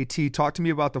Four, AT? Talk to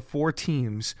me about the four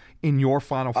teams in your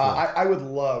Final Four. I would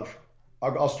love –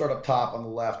 I'll start up top on the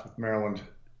left with Maryland,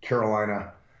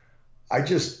 Carolina. I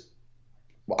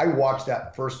watched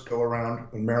that first go-around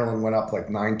when Maryland went up like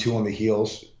 9-2 on the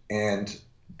heels, and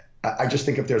I just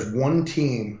think if there's one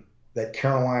team that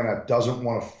Carolina doesn't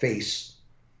want to face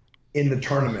in the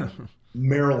tournament,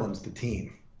 Maryland's the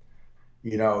team.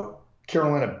 You know,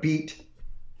 Carolina beat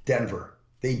Denver.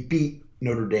 They beat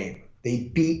Notre Dame. They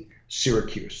beat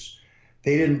Syracuse.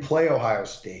 They didn't play Ohio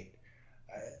State.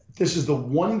 This is the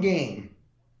one game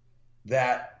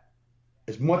that,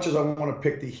 as much as I want to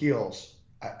pick the heels,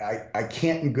 I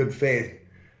can't in good faith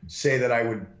say that I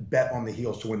would bet on the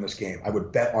heels to win this game. I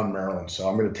would bet on Maryland. So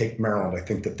I'm going to take Maryland. I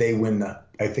think that they win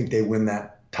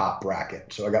that top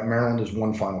bracket. So I got Maryland as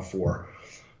one Final Four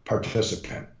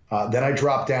participant. Then I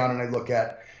drop down and I look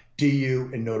at DU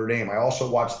and Notre Dame. I also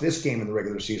watched this game in the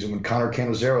regular season when Connor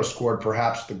Cannizzaro scored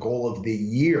perhaps the goal of the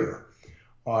year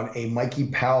on a Mikey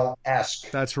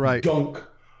Powell-esque dunk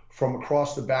from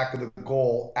across the back of the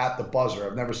goal at the buzzer.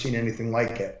 I've never seen anything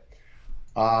like it.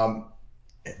 Up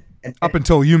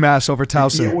until UMass over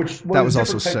Towson, that was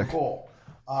also sick.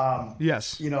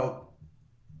 Yes. You know,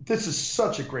 this is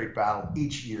such a great battle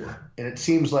each year, and it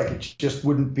seems like it just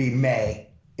wouldn't be May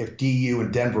if DU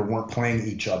and Denver weren't playing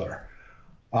each other.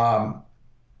 I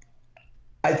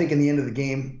think at the end of the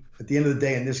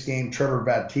day in this game, Trevor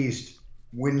Baptiste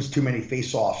wins too many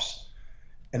face-offs.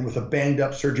 And with a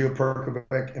banged-up Sergio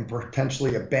Perkovic and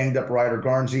potentially a banged-up Ryder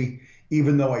Garnsey,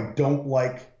 even though I don't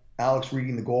like Alex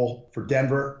reading the goal for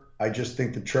Denver, I just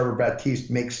think that Trevor Baptiste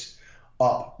makes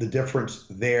up the difference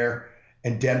there,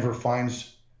 and Denver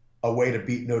finds a way to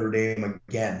beat Notre Dame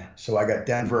again. So I got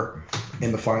Denver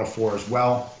in the Final Four as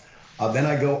well. Then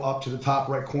I go up to the top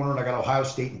right corner, and I got Ohio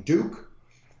State and Duke.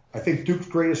 I think Duke's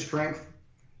greatest strength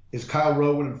is Kyle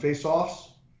Rowan in faceoffs,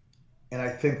 and I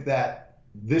think that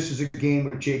this is a game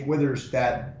with Jake Withers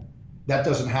that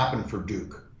doesn't happen for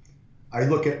Duke. I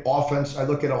look at offense. I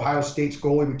look at Ohio State's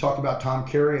goalie. We talked about Tom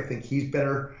Carey. I think he's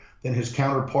better than his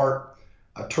counterpart,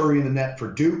 Turry in the net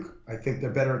for Duke. I think they're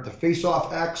better at the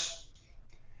faceoff X.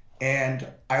 And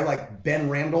I like Ben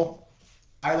Randall.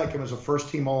 I like him as a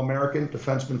first-team All-American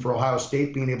defenseman for Ohio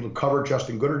State, being able to cover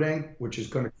Justin Gooderding, which is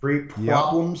going to create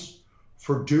problems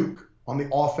for Duke on the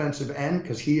offensive end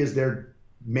because he is their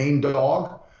main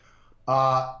dog.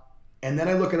 And then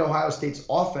I look at Ohio State's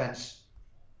offense,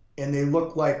 and they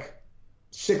look like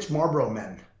 6 Marlboro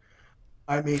men.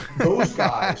 I mean, those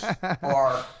guys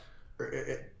are,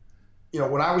 you know,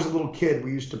 when I was a little kid,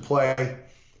 we used to play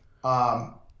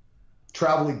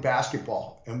travel league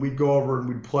basketball, and we'd go over and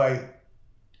we'd play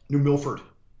New Milford,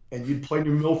 and you'd play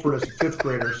New Milford as 5th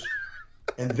graders,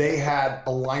 and they had a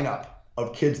lineup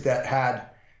of kids that had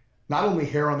not only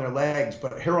hair on their legs,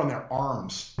 but hair on their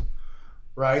arms,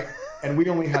 right? And we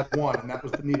only had one, and that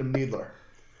was the Needham Needler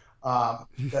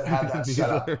that had that set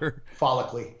up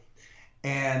follically.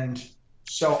 And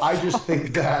so I just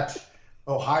think that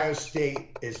Ohio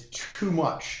State is too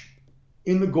much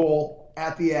in the goal,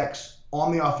 at the X,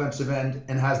 on the offensive end,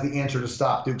 and has the answer to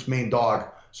stop Duke's main dog.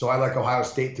 So I like Ohio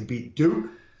State to beat Duke.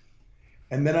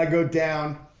 And then I go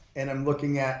down, and I'm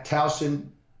looking at Towson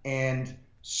and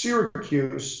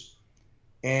Syracuse,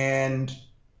 and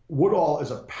Woodall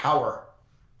is a power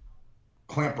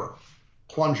clamper,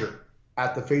 plunger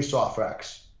at the faceoff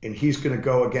X, and he's going to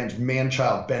go against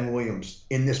man-child Ben Williams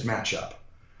in this matchup.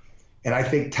 And I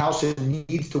think Towson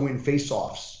needs to win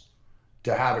faceoffs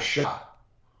to have a shot.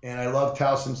 And I love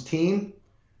Towson's team,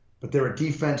 but they're a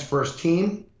defense-first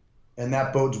team, and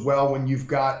that bodes well when you've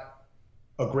got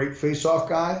a great faceoff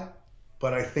guy.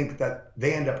 But I think that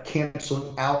they end up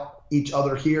canceling out each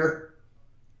other here.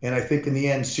 And I think in the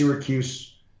end,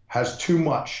 Syracuse has too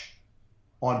much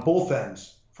on both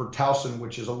ends for Towson,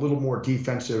 which is a little more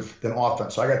defensive than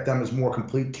offense. So I got them as more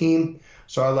complete team.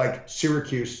 So I like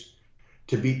Syracuse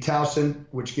to beat Towson,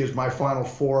 which gives my Final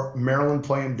Four Maryland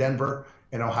playing Denver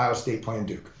and Ohio State playing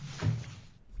Duke.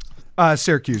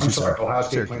 Syracuse. I'm sorry, Ohio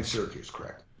State playing Syracuse,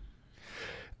 correct.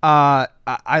 I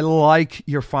like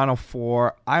your Final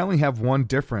Four. I only have one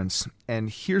difference, and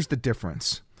here's the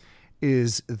difference.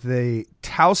 Is the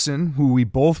Towson, who we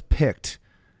both picked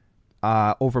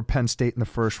over Penn State in the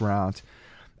first round.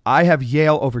 I have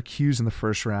Yale over 'Cuse in the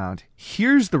first round.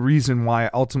 Here's the reason why I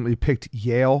ultimately picked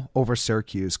Yale over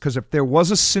Syracuse, because if there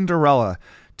was a Cinderella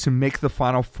to make the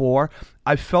Final Four,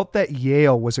 I felt that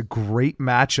Yale was a great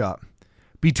matchup,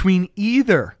 between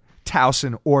either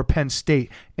Towson or Penn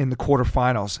State in the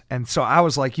quarterfinals. And so I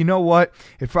was like, you know what?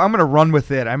 If I'm going to run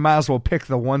with it, I might as well pick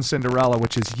the one Cinderella,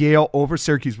 which is Yale over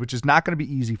Syracuse, which is not going to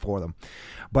be easy for them.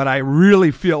 But I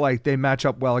really feel like they match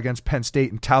up well against Penn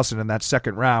State and Towson in that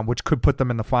second round, which could put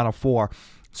them in the Final Four.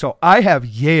 So I have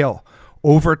Yale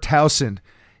over Towson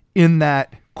in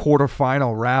that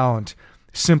quarterfinal round.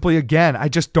 Simply, again, I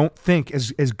just don't think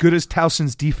as good as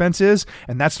Towson's defense is,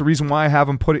 and that's the reason why I have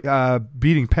them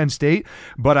beating Penn State.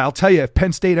 But I'll tell you, if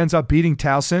Penn State ends up beating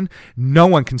Towson, no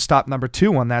one can stop number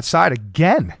 2 on that side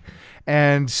again.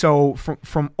 And so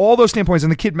from all those standpoints,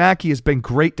 and the kid Mackey has been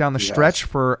great down the stretch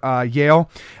for Yale.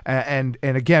 And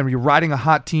again, you're riding a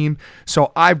hot team.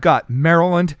 So I've got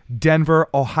Maryland, Denver,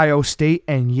 Ohio State,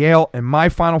 and Yale in my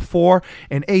Final Four.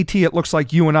 And AT, it looks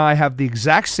like you and I have the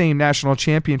exact same national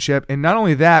championship. And not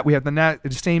only that, we have the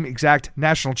same exact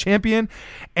national champion.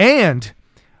 And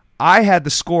I had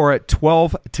the score at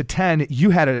 12-10.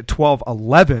 You had it at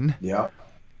 12-11. Yeah.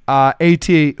 AT,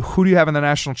 who do you have in the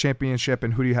national championship,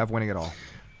 and who do you have winning it all?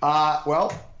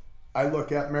 Well, I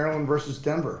look at Maryland versus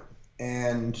Denver,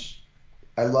 and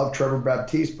I love Trevor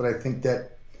Baptiste, but I think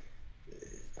that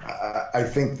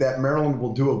Maryland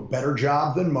will do a better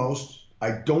job than most.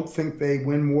 I don't think they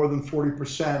win more than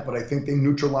 40%, but I think they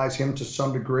neutralize him to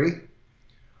some degree.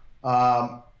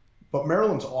 But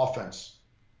Maryland's offense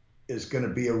is going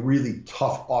to be a really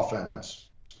tough offense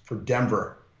for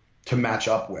Denver to match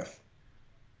up with.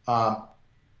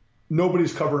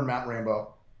 Nobody's covering Matt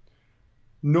Rambo.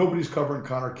 Nobody's covering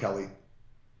Connor Kelly.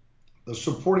 The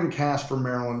supporting cast for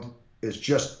Maryland is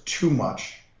just too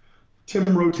much. Tim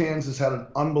Rotans has had an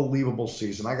unbelievable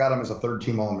season. I got him as a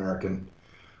third-team All-American.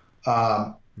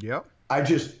 Yep. I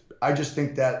just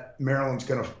think that Maryland's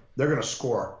they're gonna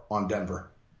score on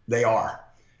Denver. They are,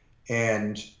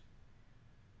 and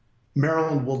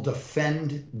Maryland will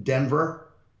defend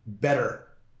Denver better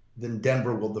than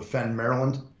Denver will defend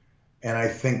Maryland. And I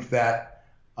think that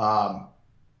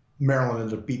Maryland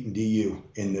ends up beating DU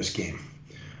in this game.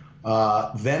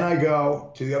 Then I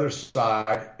go to the other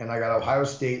side, and I got Ohio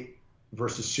State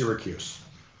versus Syracuse.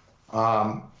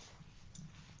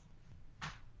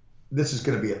 This is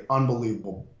going to be an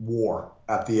unbelievable war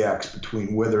at the X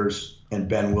between Withers and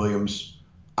Ben Williams.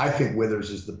 I think Withers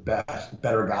is the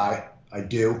better guy. I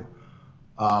do.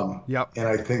 Yep. And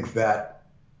I think that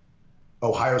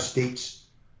Ohio State's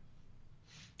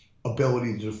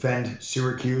ability to defend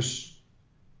Syracuse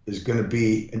is going to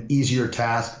be an easier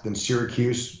task than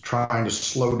Syracuse trying to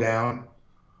slow down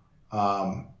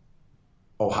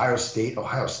Ohio State.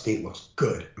 Ohio State looks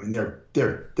good. I mean,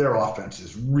 their offense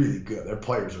is really good. Their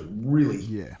players are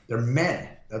really they're men.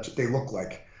 That's what they look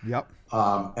like. Yep.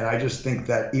 And I just think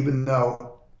that even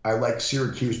though I like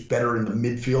Syracuse better in the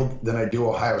midfield than I do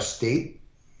Ohio State,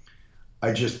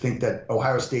 I just think that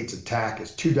Ohio State's attack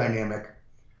is too dynamic.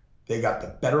 They got the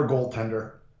better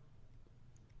goaltender,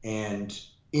 and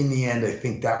in the end, I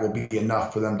think that will be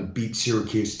enough for them to beat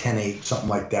Syracuse 10-8, something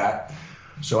like that.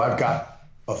 So I've got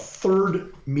a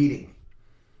third meeting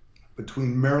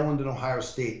between Maryland and Ohio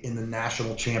State in the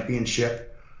national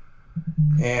championship.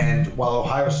 And while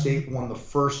Ohio State won the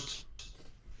first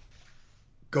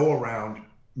go-around,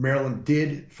 Maryland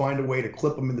did find a way to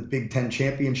clip them in the Big Ten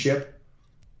championship,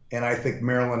 and I think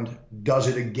Maryland does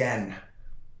it again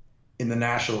in the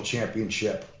national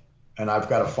championship, and I've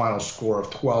got a final score of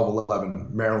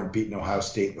 12-11. Maryland beating Ohio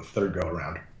State in the third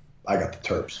go-around. I got the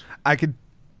Terps. I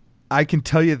can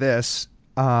tell you this.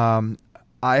 I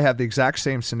have the exact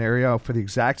same scenario for the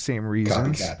exact same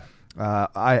reasons.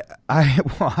 Copying.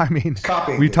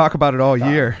 We talk about it all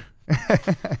year.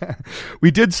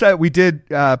 we did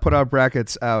put our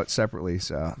brackets out separately,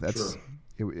 so that's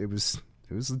sure. It was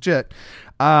legit.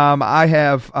 I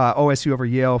have OSU over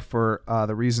Yale for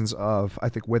the reasons of I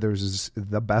think Withers is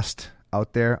the best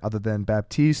out there other than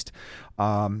Baptiste.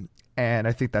 And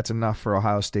I think that's enough for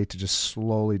Ohio State to just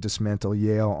slowly dismantle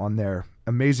Yale on their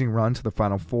amazing run to the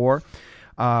Final Four.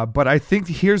 But I think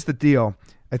here's the deal.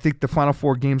 I think the Final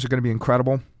Four games are going to be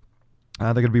incredible.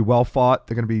 They're going to be well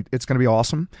fought. It's going to be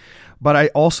awesome. But I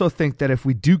also think that if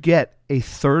we do get a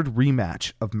third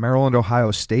rematch of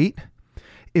Maryland-Ohio State,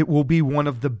 it will be one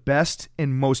of the best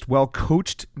and most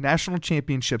well-coached national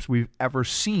championships we've ever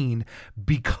seen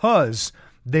because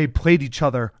they played each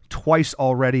other twice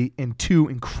already in two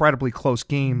incredibly close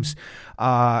games.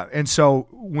 And so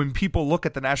when people look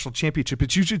at the national championship,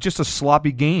 it's usually just a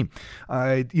sloppy game.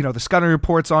 The scouting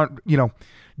reports aren't,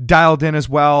 dialed in as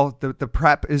well. The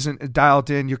prep isn't dialed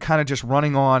in. You're kind of just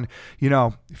running on,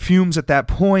 fumes at that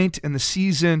point in the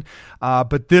season.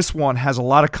 But this one has a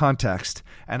lot of context,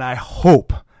 and I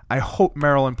hope I hope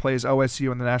Maryland plays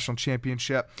OSU in the national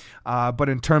championship. But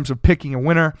in terms of picking a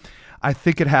winner, I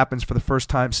think it happens for the first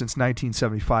time since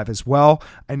 1975 as well.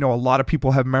 I know a lot of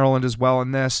people have Maryland as well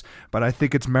in this, but I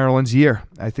think it's Maryland's year.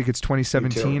 I think it's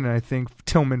 2017, and I think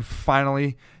Tillman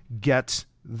finally gets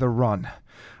the run.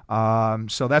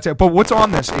 So that's it. But what's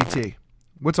on this, AT?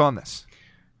 What's on this?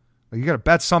 You got to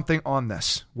bet something on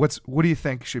this. What do you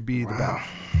think should be the bet?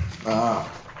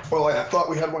 Well, I thought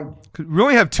we had one. We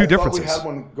only have two differences. We had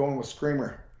one going with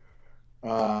Screamer.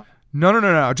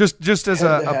 No. Just as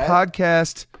a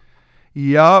podcast.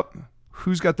 Yup.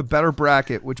 Who's got the better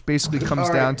bracket, which basically comes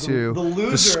down to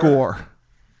the score.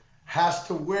 Has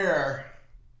to wear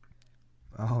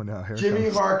Oh no, here Jimmy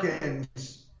comes.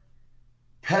 Harkins,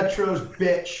 Petro's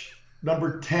bitch,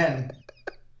 number 10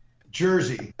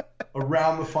 jersey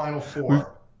around the Final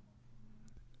Four.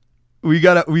 We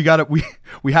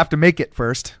have to make it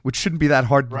first, which shouldn't be that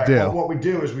hard to do. Well, what we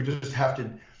do is we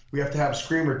have to have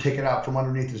Screamer take it out from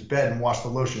underneath his bed and wash the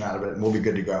lotion out of it, and we'll be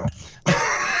good to go.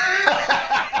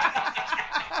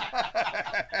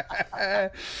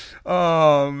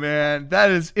 Oh man,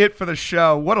 that is it for the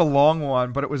show. What a long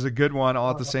one, but it was a good one all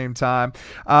at the same time.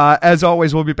 As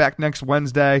always, we'll be back next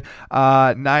Wednesday,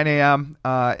 9 a.m.,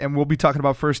 and we'll be talking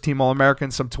about first team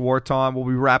All-American, some Tewaaraton. We'll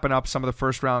be wrapping up some of the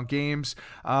first round games.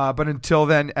 But until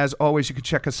then, as always, you can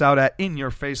check us out at In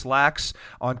Your Face Lax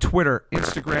on Twitter,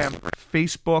 Instagram,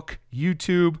 Facebook,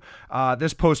 YouTube.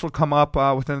 This post will come up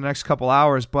within the next couple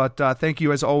hours. But thank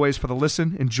you as always for the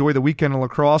listen. Enjoy the weekend in La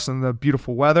Crosse and the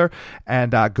beautiful weather,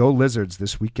 and go Lizards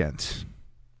this weekend.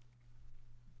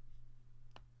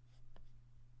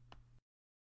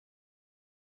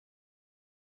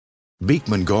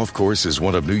 Beekman Golf Course is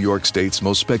one of New York State's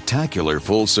most spectacular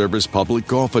full-service public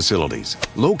golf facilities.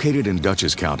 Located in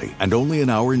Dutchess County and only an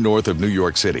hour north of New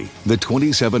York City, the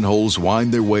 27 holes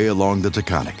wind their way along the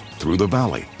Taconic, through the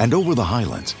valley, and over the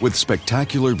highlands, with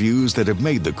spectacular views that have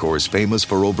made the course famous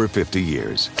for over 50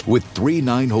 years. With 3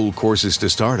 9-hole courses to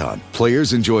start on,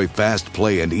 players enjoy fast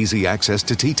play and easy access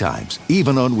to tee times,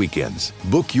 even on weekends.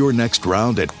 Book your next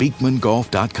round at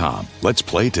BeekmanGolf.com. Let's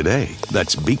play today.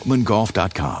 That's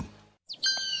BeekmanGolf.com.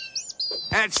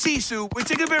 At Sisu, we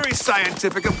take a very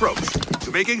scientific approach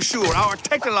to making sure our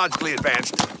technologically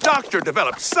advanced,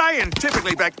 doctor-developed,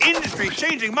 scientifically backed,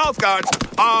 industry-changing mouthguards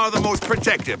are the most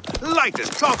protective,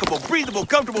 lightest, talkable, breathable,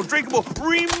 comfortable, drinkable,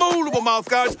 removable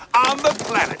mouthguards on the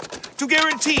planet to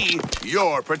guarantee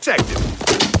you're protected.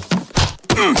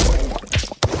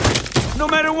 No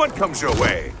matter what comes your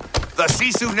way, the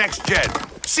Sisu Next Gen.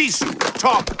 Sisu.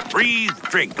 Talk, breathe,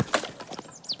 drink.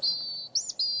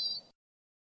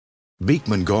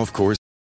 Beekman Golf Course